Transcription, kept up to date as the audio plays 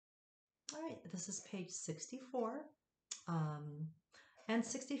right, this is page 64 and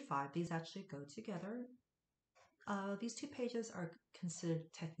 65. These actually go together. These two pages are considered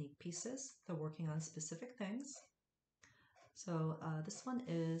technique pieces. They're working on specific things. So this one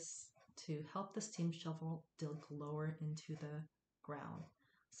is to help the steam shovel dig lower into the ground.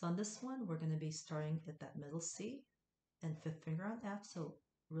 So on this one, we're going to be starting at that middle C and fifth finger on F. So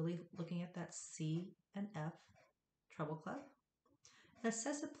really looking at that C and F treble clef. And it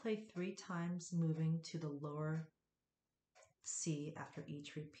says to play 3 times, moving to the lower C after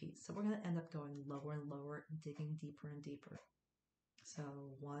each repeat. So we're going to end up going lower and lower, and digging deeper and deeper. So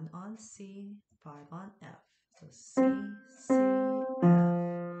 1 on C, 5 on F. So C, C,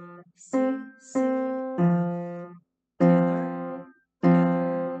 F, C, C, F. Together,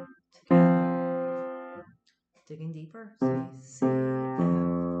 together, together. Digging deeper. C, C,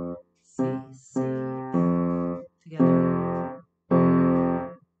 F, C, C, F. Together.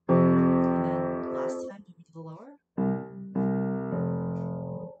 And then last time, moving to the lower.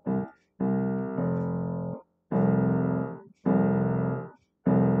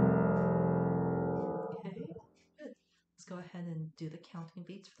 Okay, good. Let's go ahead and do the counting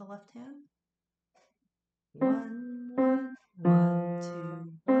beats for the left hand. 1, 1, 1,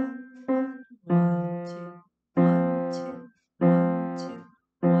 2, 1, 1, 1, 2, 1, 2, 1, 2,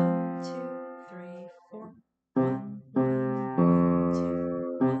 1, 2, 3, 4. 1, 1, 1, 2,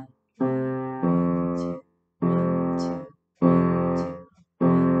 1, 1, 2, 1, 2, 1, 2,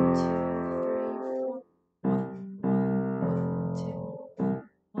 1, 2, 3, 4. 1, 1, 1, 2, 1,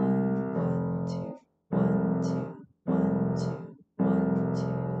 1, 2, 1, 2, 1, 2, 1,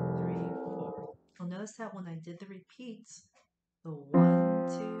 2, 3, 4. You'll notice that when I did the repeats, the 1,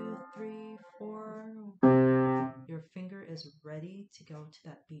 2, 3, 4, your finger is ready to go to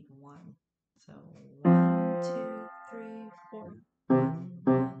that beat 1. So 1, 2, 3, 4, 1,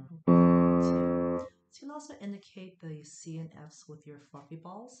 1, 1, 2. So you can also indicate the C and Fs with your fluffy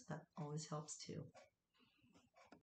balls. That always helps too.